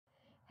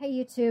Hey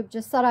YouTube,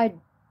 just thought I'd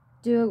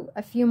do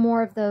a few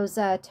more of those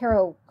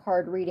tarot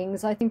card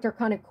readings. I think they're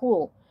kind of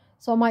cool,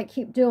 so I might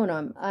keep doing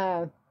them.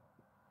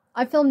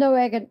 I feel no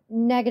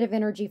negative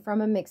energy from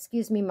them.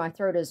 Excuse me, my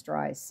throat is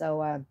dry,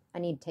 so I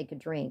need to take a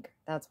drink.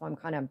 That's why I'm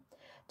kind of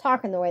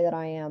talking the way that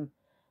I am.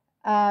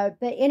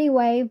 But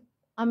anyway,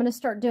 I'm going to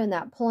start doing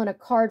that, pulling a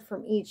card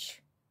from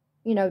each,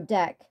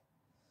 deck.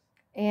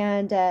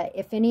 And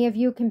if any of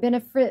you can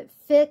benefit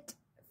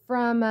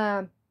from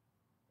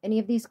any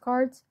of these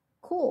cards,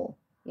 cool.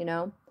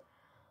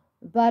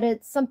 But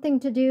it's something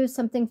to do,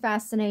 something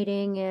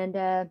fascinating, and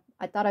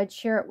I thought I'd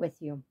share it with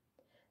you.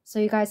 So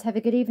you guys have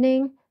a good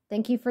evening.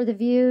 Thank you for the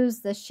views,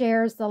 the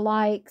shares, the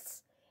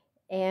likes,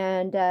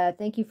 and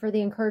thank you for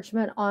the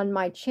encouragement on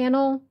my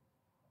channel.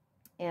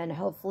 And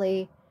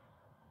hopefully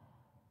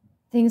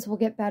things will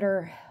get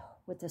better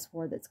with this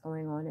war that's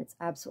going on. It's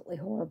absolutely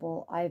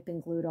horrible. I've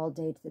been glued all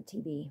day to the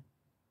TV.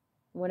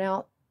 Went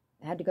out,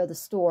 had to go to the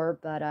store,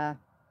 but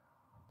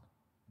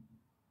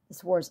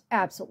this war is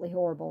absolutely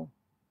horrible.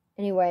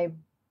 Anyway,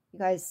 you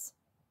guys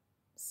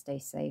stay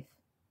safe.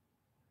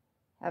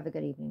 Have a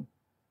good evening.